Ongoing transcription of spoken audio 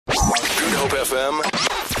Hope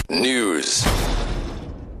FM News.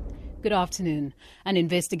 Good afternoon. An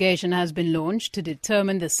investigation has been launched to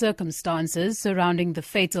determine the circumstances surrounding the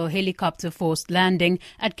fatal helicopter forced landing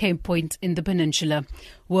at Cape Point in the peninsula.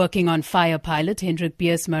 Working on fire pilot Hendrik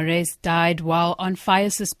Marais died while on fire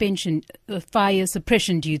suppression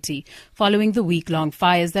duty following the week-long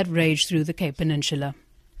fires that raged through the Cape Peninsula.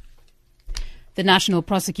 The National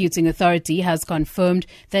Prosecuting Authority has confirmed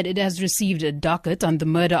that it has received a docket on the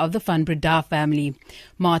murder of the Van Breda family.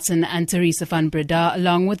 Martin and Teresa Van Breda,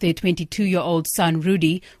 along with their 22-year-old son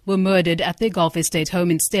Rudy, were murdered at their Gulf Estate home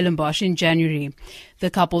in Stellenbosch in January. The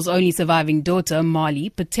couple's only surviving daughter, Marley,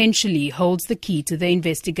 potentially holds the key to the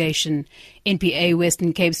investigation. NPA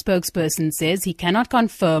Western Cape spokesperson says he cannot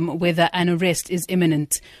confirm whether an arrest is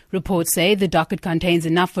imminent. Reports say the docket contains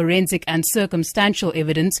enough forensic and circumstantial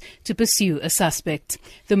evidence to pursue a suspect.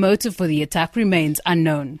 The motive for the attack remains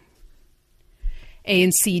unknown.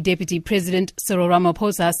 ANC Deputy President Cyril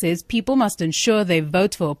Ramaphosa says people must ensure they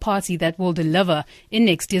vote for a party that will deliver in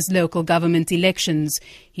next year's local government elections.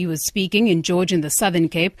 He was speaking in George in the Southern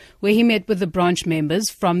Cape, where he met with the branch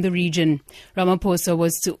members from the region. Ramaphosa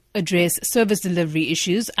was to address service delivery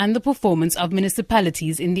issues and the performance of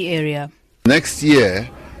municipalities in the area. Next year,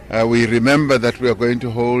 we remember that we are going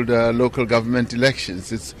to hold local government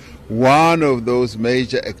elections. It's one of those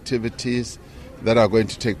major activities that are going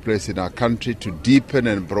to take place in our country to deepen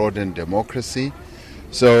and broaden democracy.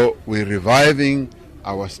 So we're reviving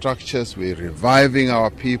our structures, we're reviving our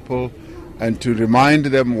people, and to remind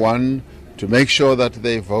them, one, to make sure that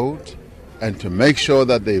they vote, and to make sure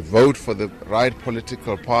that they vote for the right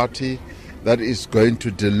political party that is going to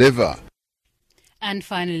deliver. And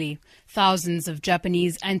finally, thousands of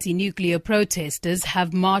Japanese anti-nuclear protesters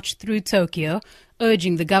have marched through Tokyo,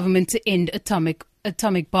 urging the government to end atomic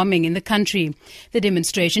bombing in the country. The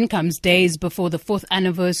demonstration comes days before the 4th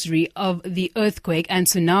anniversary of the earthquake and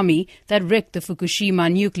tsunami that wrecked the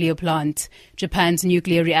Fukushima nuclear plant. Japan's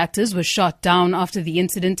nuclear reactors were shot down after the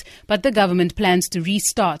incident, but the government plans to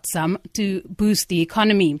restart some to boost the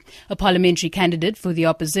economy. A parliamentary candidate for the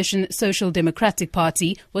opposition Social Democratic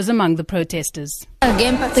Party was among the protesters.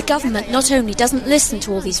 The government not only doesn't listen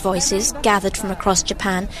to all these voices gathered from across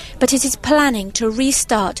Japan, but it is planning to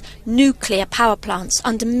restart nuclear power plants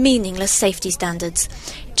under meaningless safety standards.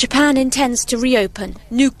 Japan intends to reopen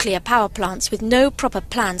nuclear power plants with no proper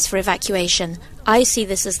plans for evacuation. I see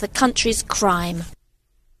this as the country's crime.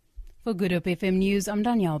 For Good Hope FM News, I'm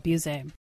Danielle Buse.